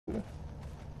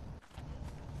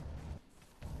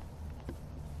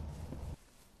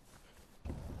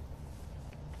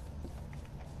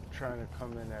trying to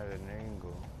come in at an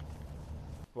angle.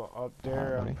 Well, up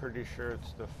there, I'm pretty sure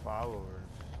it's the followers.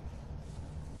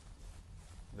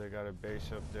 They got a base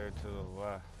up there to the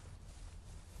left.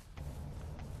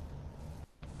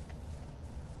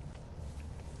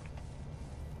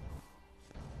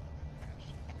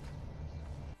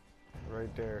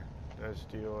 Right there. That's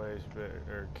DOA's bit,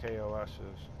 or KOS's.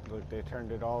 Look, they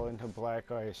turned it all into black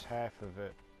ice, half of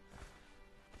it.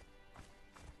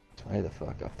 It's way the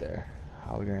fuck up there.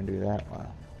 How are we gonna do that one?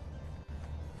 I'll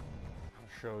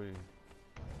show you.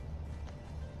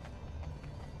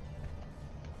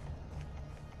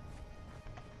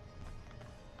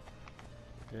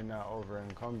 You're not over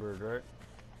encumbered, right?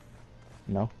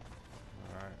 No.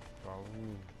 Alright, follow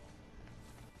me.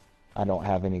 I don't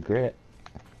have any grit.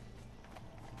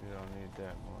 You don't need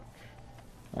that much.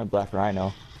 I have black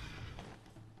rhino.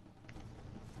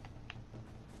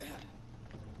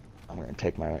 I'm gonna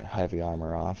take my heavy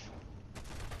armor off.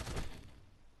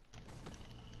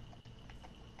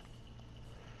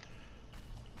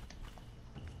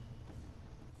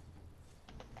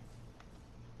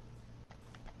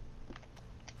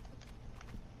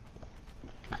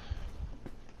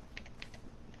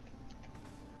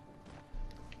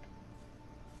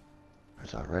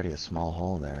 There's already a small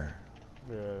hole there.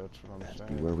 Yeah, that's what I'm saying.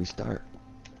 That'd be where we start.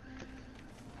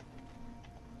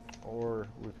 Or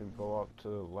we could go up to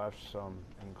the left some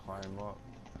and climb up.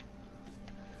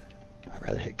 I'd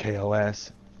rather hit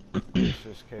KOS. This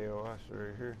is KOS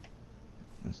right here.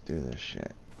 Let's do this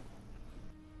shit.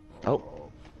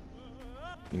 Oh.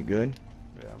 You good?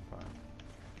 Yeah, I'm fine.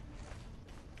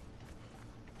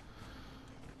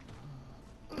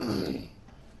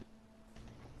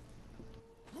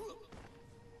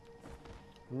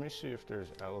 Let me see if there's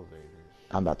elevators.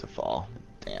 I'm about to fall.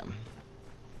 Damn.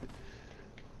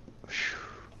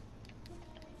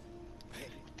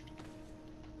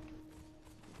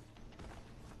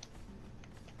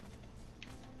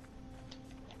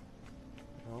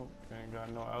 Nope, ain't got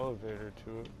no elevator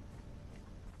to it.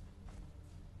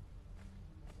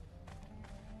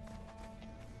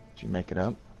 Did you make it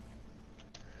up?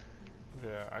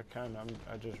 Yeah, I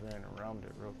just ran around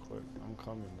it real quick. I'm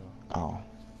coming though. Oh,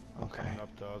 I'm okay. coming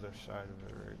up the other side of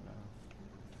it right now.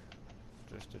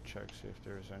 Just to check, see if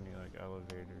there's any like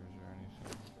elevators or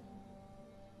anything.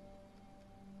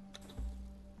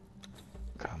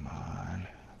 Come on.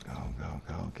 Go, go,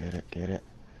 go. Get it, get it.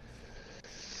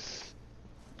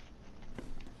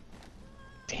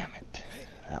 Damn it.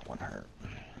 That one hurt.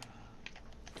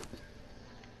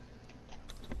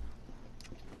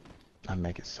 I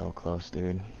make it so close,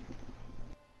 dude.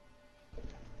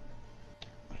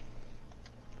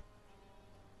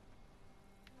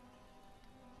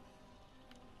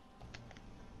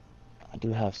 I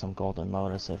do have some golden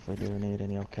lotus if we do need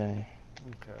any, okay?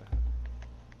 Okay.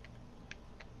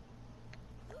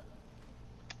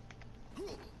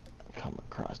 Come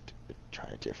across, try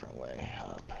a different way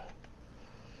up.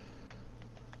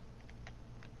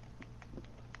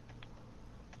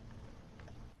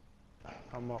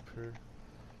 I'm up here.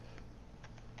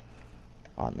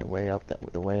 On the way up,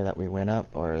 the way that we went up,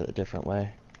 or a different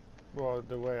way? Well,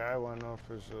 the way I went up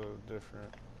is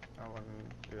different. I went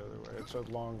the other way. It's a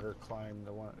longer climb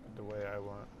the way I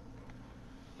went.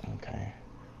 Okay.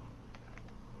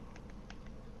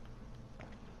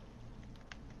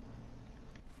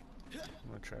 I'm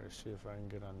gonna try to see if I can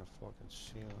get on the fucking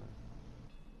ceiling.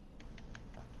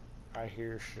 I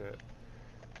hear shit.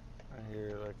 I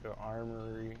hear like an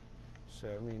armory. So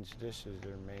that means this is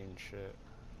their main shit.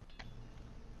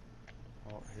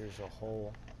 Oh, here's a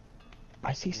hole.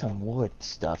 I see some wood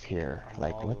stuff here. I'm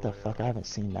Like, what the fuck? up. I haven't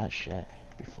seen that shit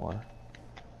before.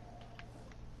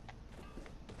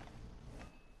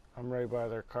 I'm right by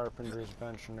their carpenter's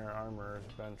bench and their armorer's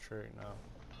bench right now.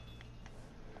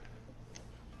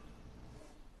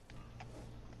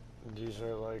 These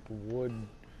are like wooden,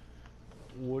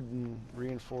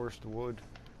 reinforced wood.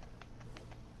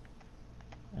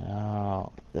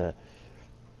 Oh,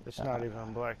 It's not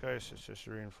even black ice, it's just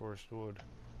reinforced wood.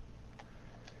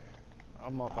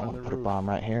 I'm up on the put a roof. bomb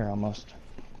right here almost.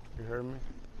 You heard me?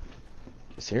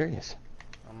 Serious?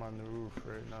 I'm on the roof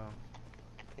right now.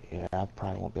 Yeah, I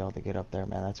probably won't be able to get up there,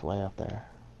 man. That's way up there.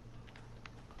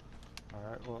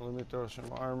 Alright, well, let me throw some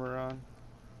armor on.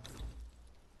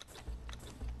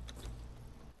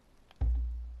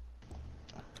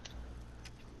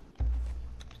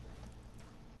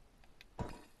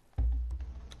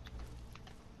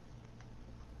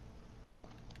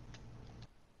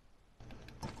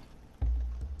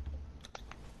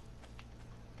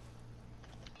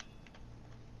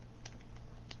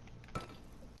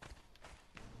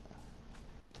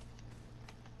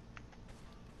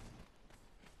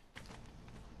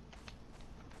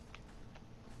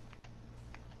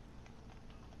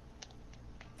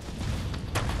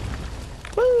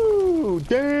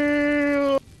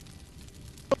 damn!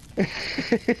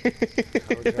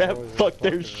 Told you I That wasn't fucked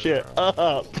their fucking shit around.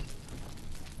 up.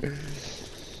 I'm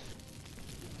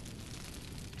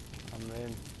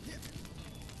in.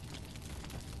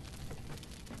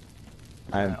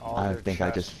 I'm at all I their think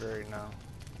I just chests right now.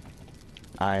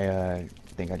 I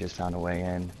think I just found a way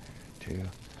in to.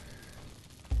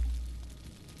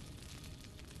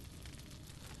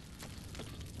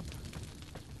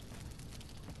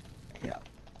 Yeah.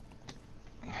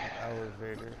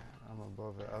 Elevator. I'm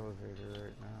above the elevator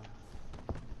right now.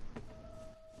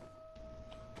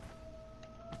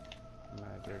 I'm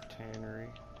at their tannery.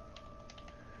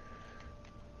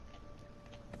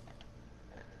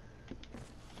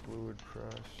 Fluid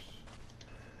press.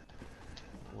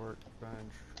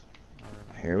 Workbench.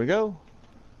 Here we go.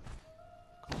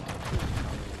 Come on, please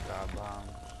tell me you got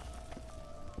bombs.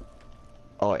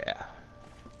 Oh yeah.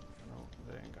 No,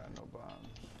 they ain't got no bombs.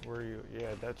 Where are you?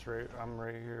 Yeah, that's right. I'm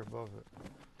right here above it.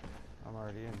 I'm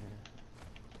already in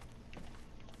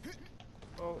here.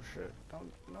 Oh shit.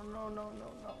 Don't. No, no, no, no, no,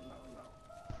 no, no.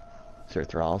 Sir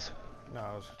Thralls.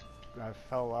 No, I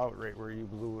fell out right where you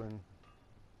blew in.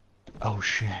 Oh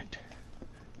shit.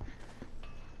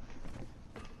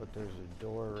 But there's a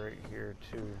door right here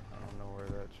too. I don't know where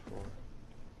that's for.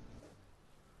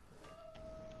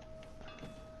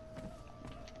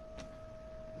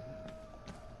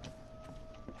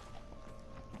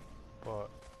 But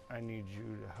I need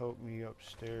you to help me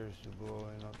upstairs to blow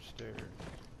in upstairs.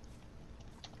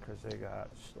 Because they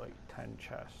got like 10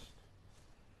 chests.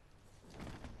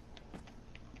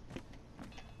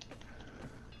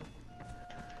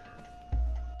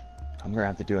 I'm gonna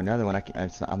have to do another one.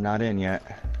 I'm not in yet.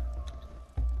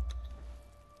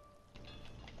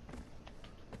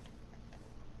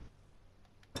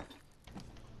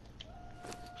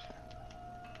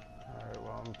 Alright,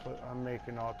 well I'm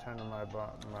making all 10 of my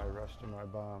rest of my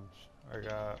bombs. I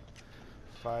got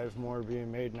 5 more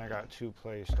being made and I got 2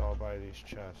 placed all by these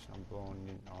chests. I'm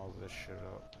blowing all this shit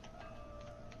up.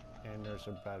 And there's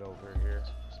a bed over here.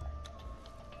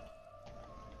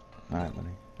 Alright,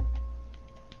 buddy.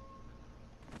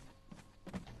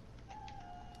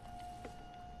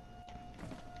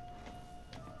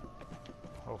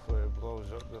 Hopefully it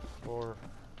blows up the floor.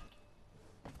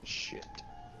 Shit.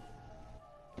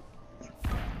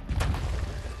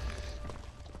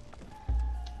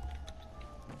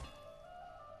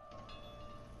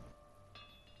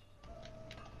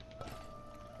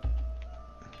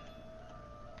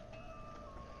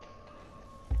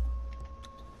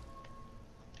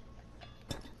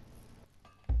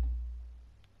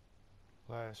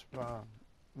 Last bomb.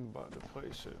 I'm about to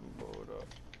place it and blow it up.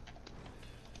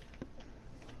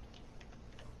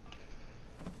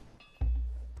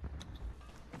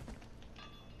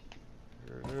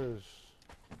 Here it is.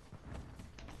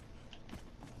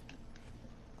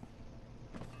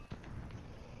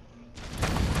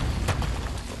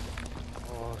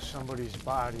 Oh, somebody's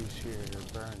body's here.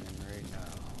 They're burning right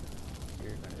now.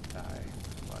 You're gonna die.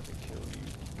 I'm about to kill you.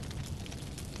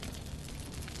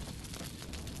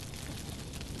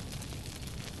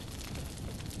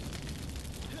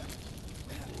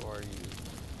 Who are you?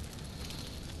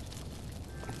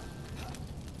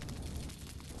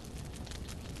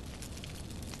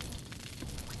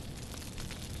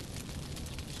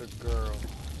 It's a girl.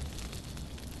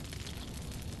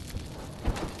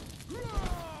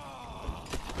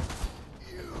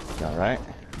 Alright.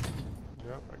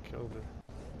 Yep, I killed her.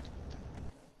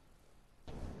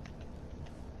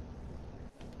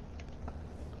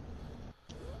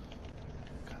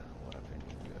 What kind of weapon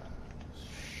you got?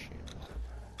 Shit.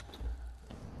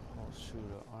 Whole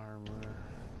suit of armor.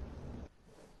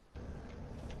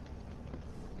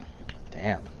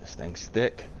 Damn, this thing's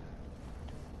thick.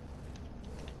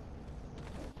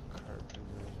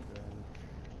 Carpenter's bench.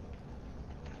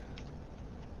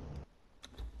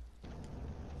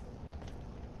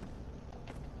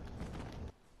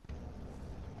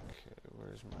 Okay,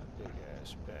 where's my big ass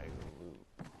bag of loot?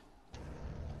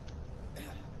 There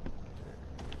it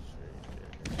is, right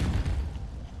there.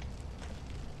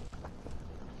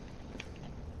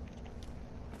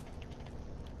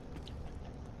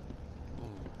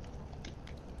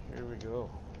 Here we go.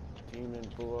 Demon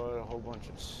blood, a whole bunch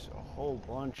of stuff.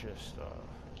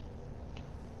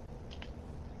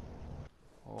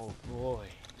 Oh boy,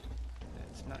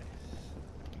 that's nice.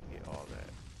 You get all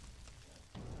that.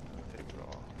 I'll take it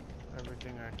all.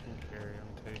 Everything I can carry,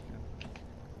 I'm taking.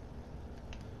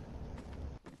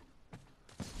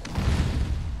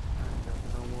 I got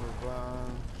no more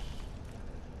bombs.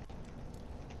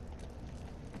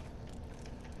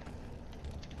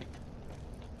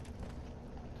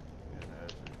 And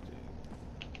everything.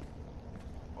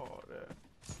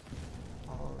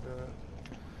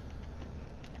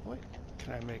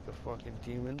 Can I make a fucking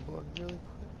demon blood really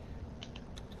quick?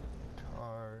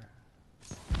 Tar.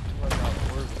 Oh, I got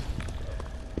orb.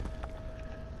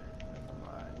 Never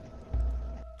mind.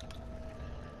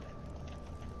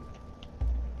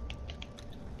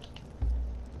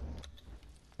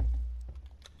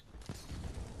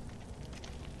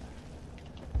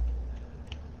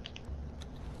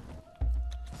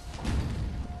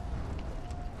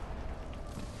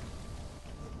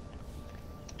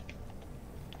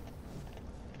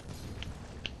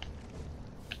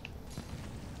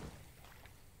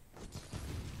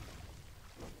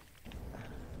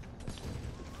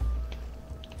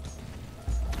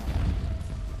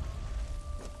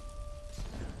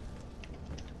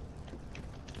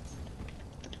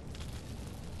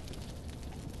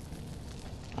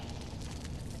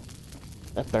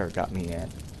 That bear got me in.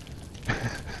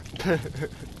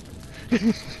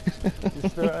 You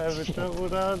still having trouble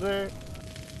down there?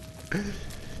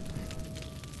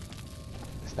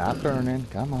 Stop burning,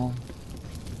 come on.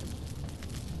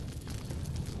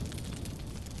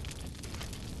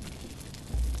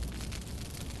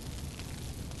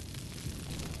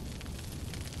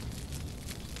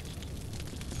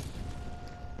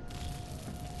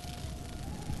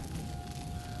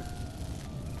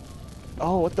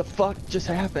 Oh, what the fuck just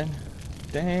happened?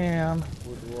 Damn.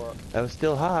 With what? That was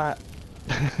still hot.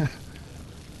 Let me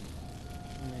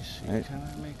see. It Can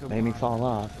I make a made me bomb fall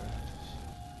really off. fast?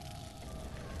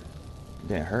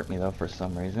 Didn't hurt me though for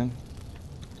some reason.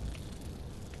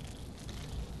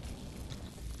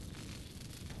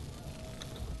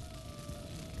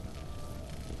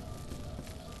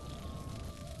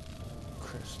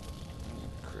 Crystal.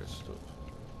 Crystal.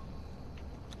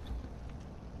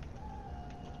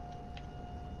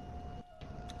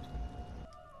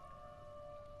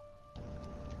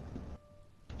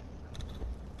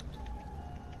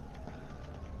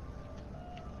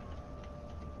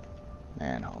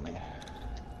 Man, homie.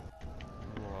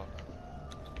 What?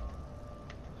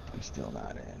 I'm still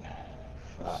not in.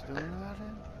 Fuck. Still not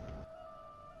in?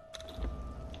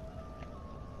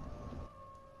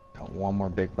 Got one more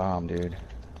big bomb, dude.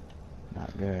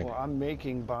 Not good. Well, I'm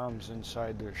making bombs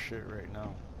inside their shit right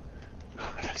now.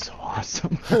 That's so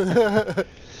awesome. It's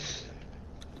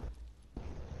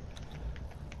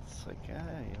like, yeah,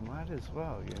 you might as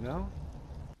well, you know?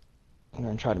 I'm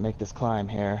gonna try to make this climb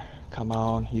here. Come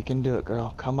on, you can do it,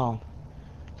 girl. Come on.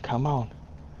 Come on.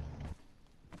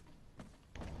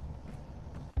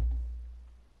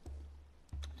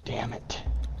 Damn it.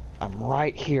 I'm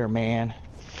right here, man.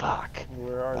 Fuck.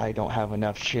 Where are I you? don't have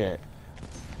enough shit.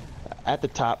 At the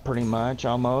top, pretty much,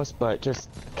 almost, but just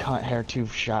cunt hair too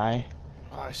shy.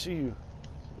 Oh, I see you.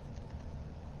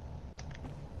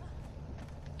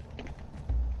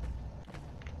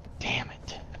 Damn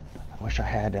it. I wish I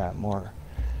had more.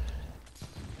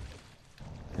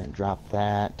 Gonna drop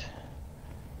that.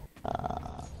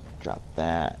 Drop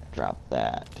that. Drop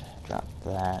that. Drop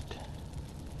that.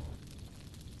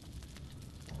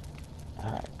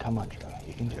 Alright, come on, Joe.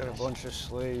 You can do Got a this. bunch of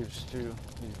slaves too.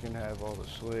 You can have all the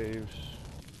slaves.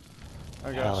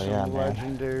 I got Hell some yeah, man.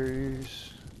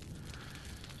 legendaries.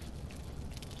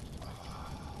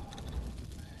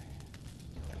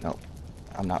 Nope.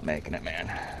 I'm not making it,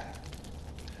 man.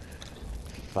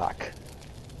 Fuck.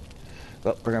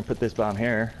 Well, we're gonna put this bomb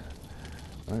here.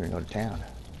 We're gonna go to town.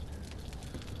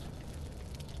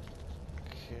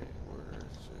 Okay, where is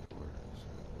it? Where is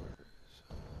it? Where is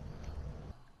it?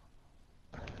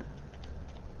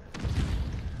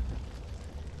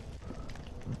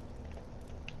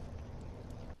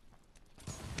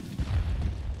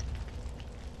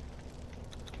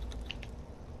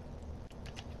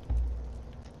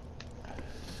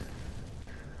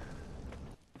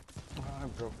 Oh, I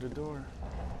broke the door.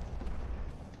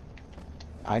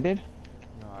 I did?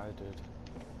 No, I did.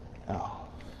 Oh.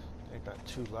 They got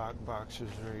 2 lock boxes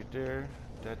right there.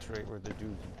 That's right where the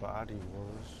dude's body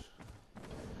was.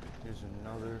 Here's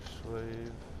another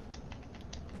slave.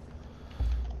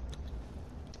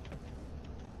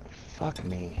 Fuck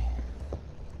me.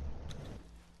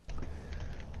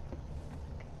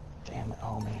 Damn it,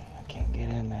 homie. I can't get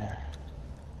in there.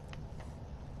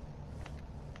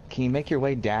 Can you make your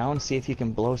way down? See if you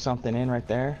can blow something in right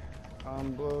there?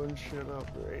 I'm blowing shit up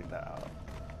right now.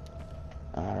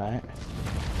 Alright.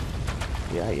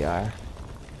 Yeah, you are.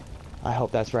 I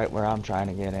hope that's right where I'm trying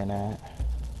to get in at.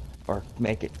 Or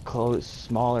make it close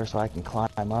smaller so I can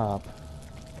climb up.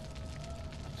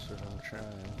 That's what I'm trying.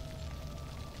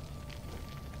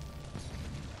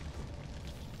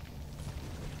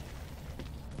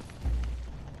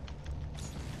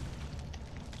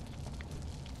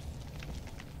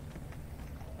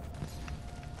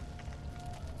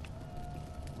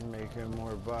 making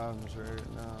more bombs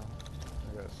right now.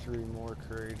 I got 3 more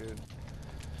created.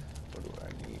 What do I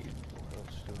need? What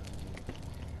else do I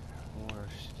need? More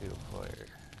steel fire.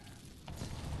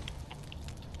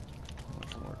 How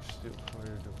much more steel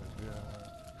fire do I got?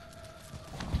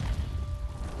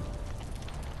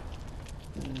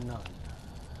 None.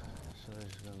 So this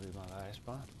is gonna be my last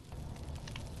bomb.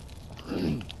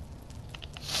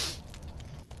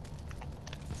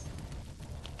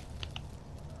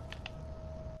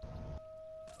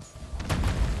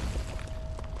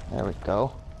 There we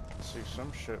go. See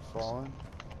some shit falling.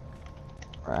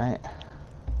 Right.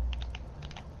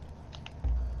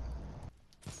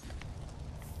 Let's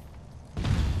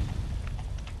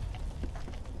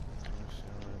see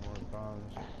how many more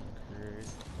bombs I can create.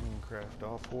 I can craft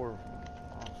all 4 of them.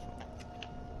 Awesome.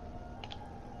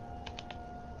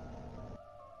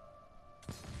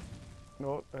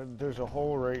 Nope, there's a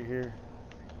hole right here.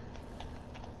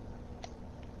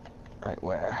 Right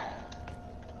where?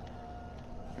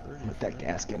 Let that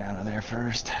gas get out of there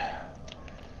first.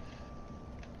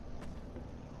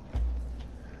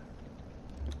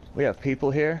 We have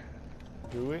people here.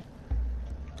 Do we?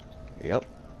 Yep.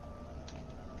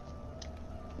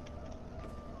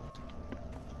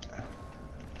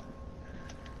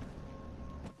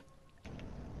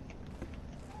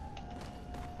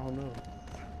 Oh no.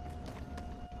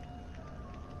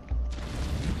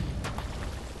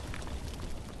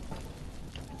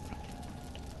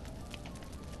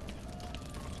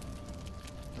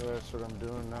 So that's what I'm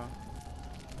doing now.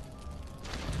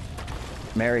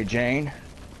 Mary Jane.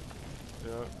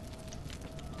 Yep.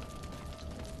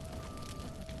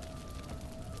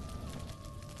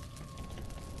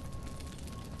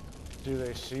 Do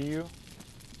they see you?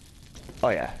 Oh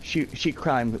yeah, she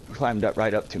climbed up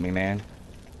right up to me, man.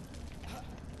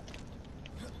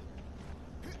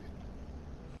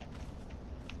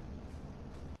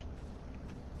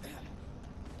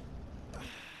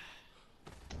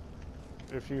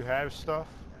 If you have stuff,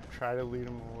 try to lead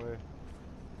them away.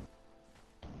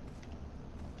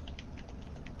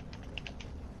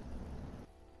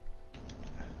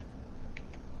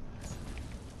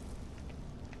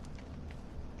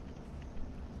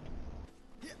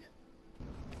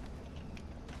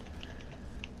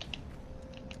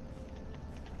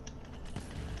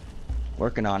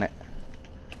 Working on it.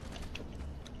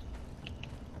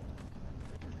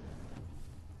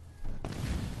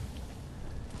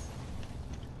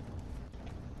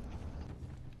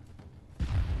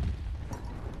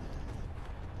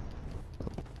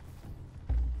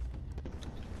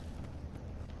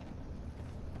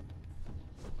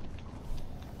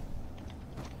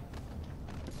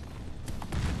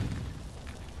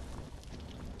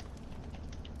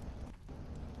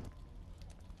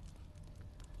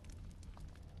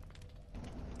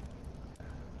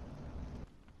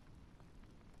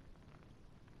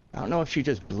 I don't know if she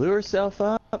just blew herself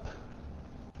up.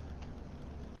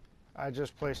 I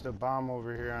just placed a bomb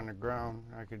over here on the ground.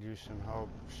 I could use some help.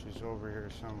 She's over here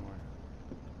somewhere.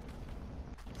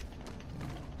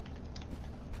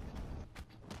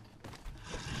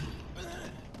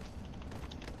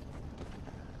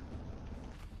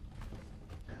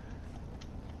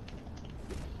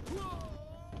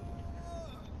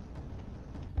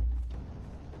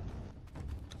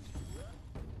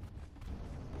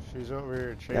 She's over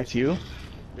here chasing. That's you?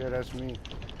 Yeah, that's me.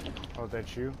 Oh,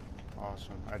 that's you?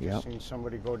 Awesome. I just seen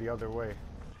somebody go the other way.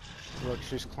 Look,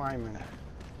 she's climbing.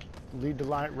 Lead the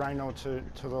rhino to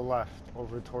the left,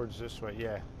 over towards this way.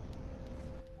 Yeah.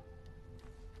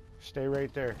 Stay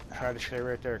right there. Try to stay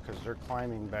right there, because they're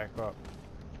climbing back up.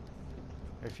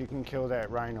 If you can kill that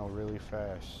rhino really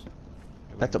fast.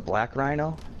 That's a black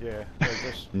rhino? Yeah.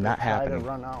 Just Not try happening. to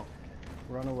run out.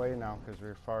 Run away now, because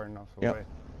we're far enough Yep. away.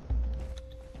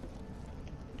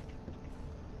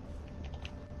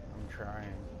 I'm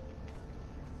trying.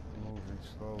 I'm moving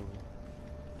slowly.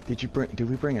 Did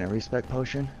we bring in a respec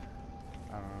potion?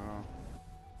 I don't know.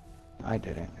 I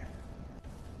didn't.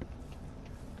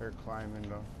 They're climbing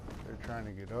though. They're trying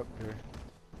to get up here.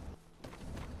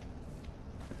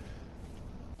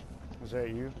 Is that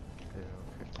you?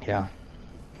 Yeah, okay. Yeah.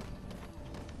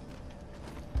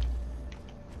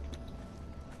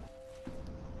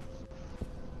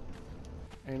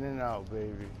 In and out,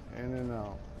 baby. In and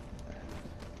out.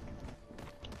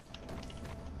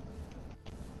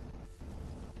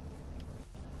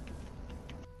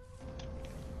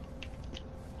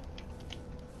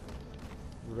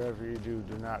 Whatever you do,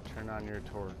 do not turn on your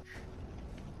torch.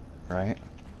 Right?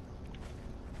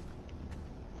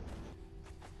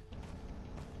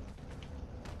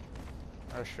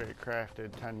 I straight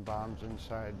crafted 10 bombs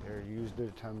inside there, used the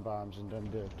 10 bombs and then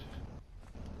dipped.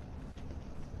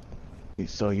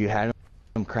 So you had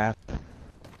them craft.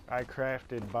 I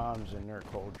crafted bombs in their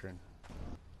cauldron.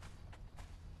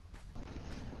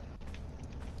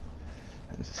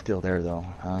 It's still there though,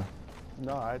 huh?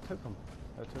 No, I took them.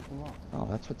 I took them all. Oh,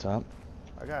 that's what's up.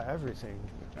 I got everything.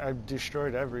 I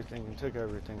destroyed everything and took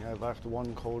everything. I left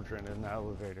one cauldron in the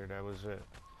elevator. That was it.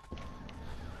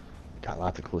 Got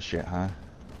lots of cool shit, huh?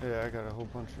 Yeah, I got a whole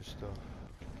bunch of stuff.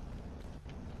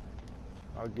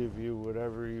 I'll give you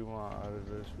whatever you want out of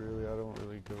this. Really, I don't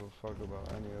really give a fuck about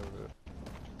any of it.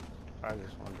 I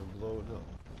just wanted to blow it up.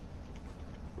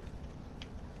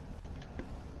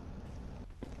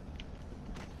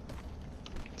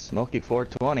 Smoky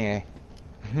 420, eh?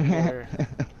 Where?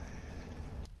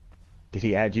 Did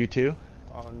he add you too?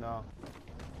 Oh no.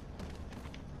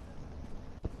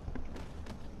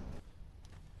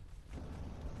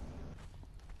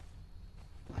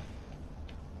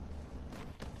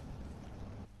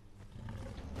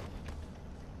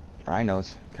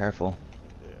 Rhinos, careful.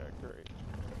 Yeah, great.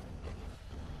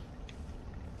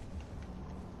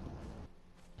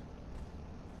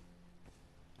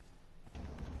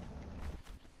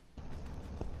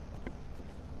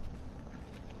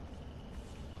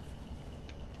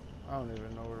 I don't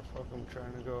even know where the fuck I'm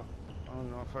trying to go. I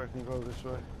don't know if I can go this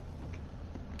way.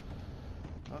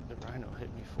 Oh, the rhino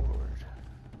hit me forward.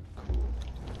 Cool.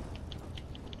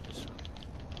 This way.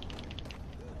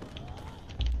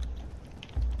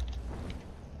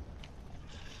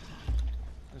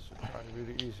 This would probably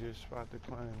be the easiest spot to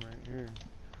climb right here.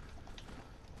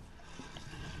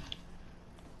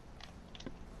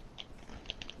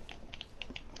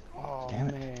 Oh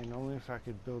man, only if I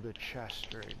could build a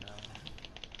chest right now.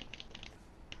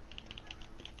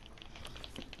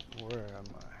 Where am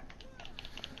I?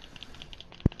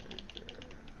 Right there.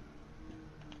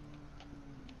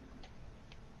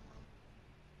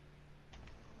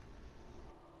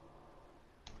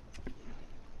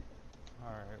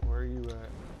 Alright, where are you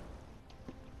at?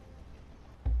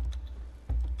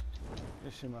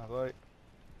 You see my light?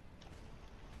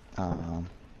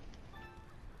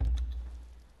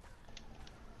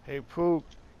 Hey, Poop.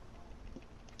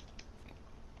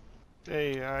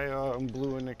 Hey, I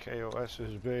blew into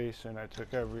KOS's base and I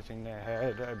took everything they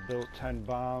had. I built 10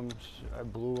 bombs. I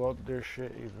blew up their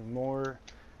shit even more.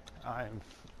 I'm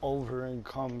over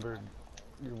encumbered.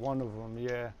 You're one of them,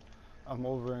 yeah. I'm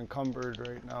over encumbered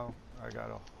right now. I got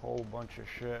a whole bunch of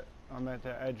shit. I'm at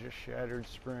the edge of Shattered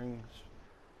Springs.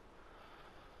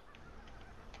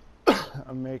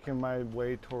 I'm making my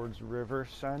way towards River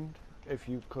Send. If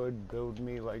you could build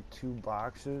me like 2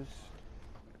 boxes,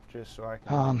 just so I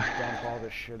can dump all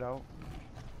this shit out.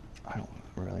 I don't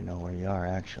really know where you are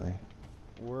actually.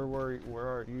 Where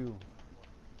are you?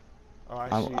 Oh, I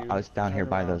see you. I was down here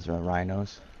by those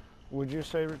rhinos. Would you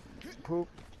say, Poop?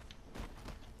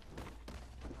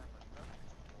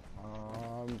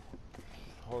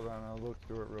 Hold on, I'll look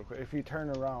through it real quick. If you turn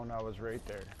around, I was right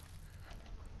there.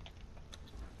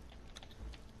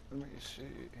 Let me see.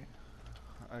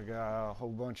 I got a whole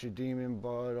bunch of demon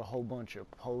blood, a whole bunch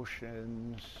of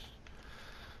potions,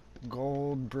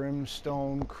 gold,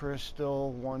 brimstone,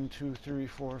 crystal, 1, 2, 3,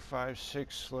 4, 5,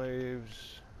 6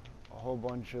 slaves, a whole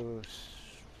bunch of...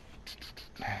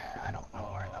 I don't know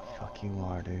where the fuck you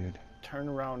are, dude. Turn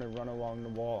around and run along the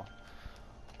wall.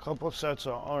 A couple sets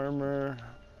of armor,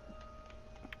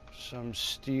 some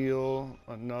steel,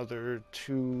 another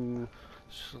 2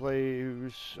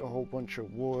 slaves, a whole bunch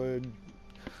of wood.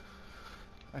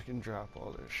 I can drop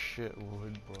all this shit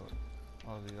wood, but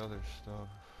all the other stuff.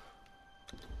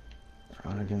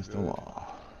 Run against the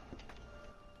wall.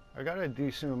 I got a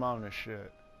decent amount of shit.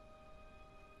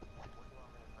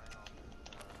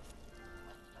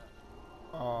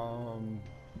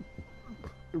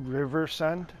 River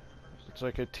Send. It's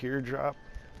like a teardrop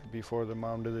before the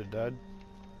Mound of the Dead.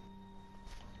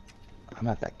 I'm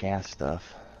at that gas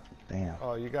stuff. Damn.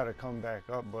 Oh, you gotta come back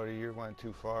up, buddy. You went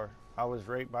too far. I was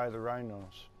right by the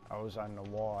rhinos. I was on the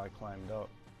wall. I climbed up.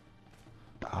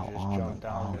 I just jumped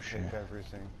down to take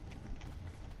everything.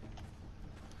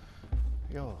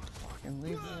 Yo, fucking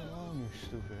leave me alone, you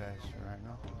stupid ass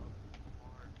rhino.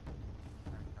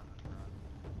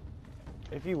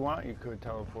 If you want, you could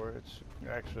teleport. It's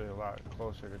actually a lot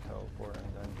closer to teleport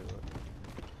and then do it.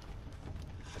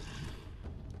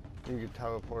 You could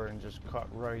teleport and just cut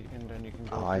right, and then you can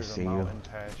go through the mountain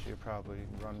pass. You probably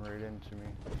run right into me.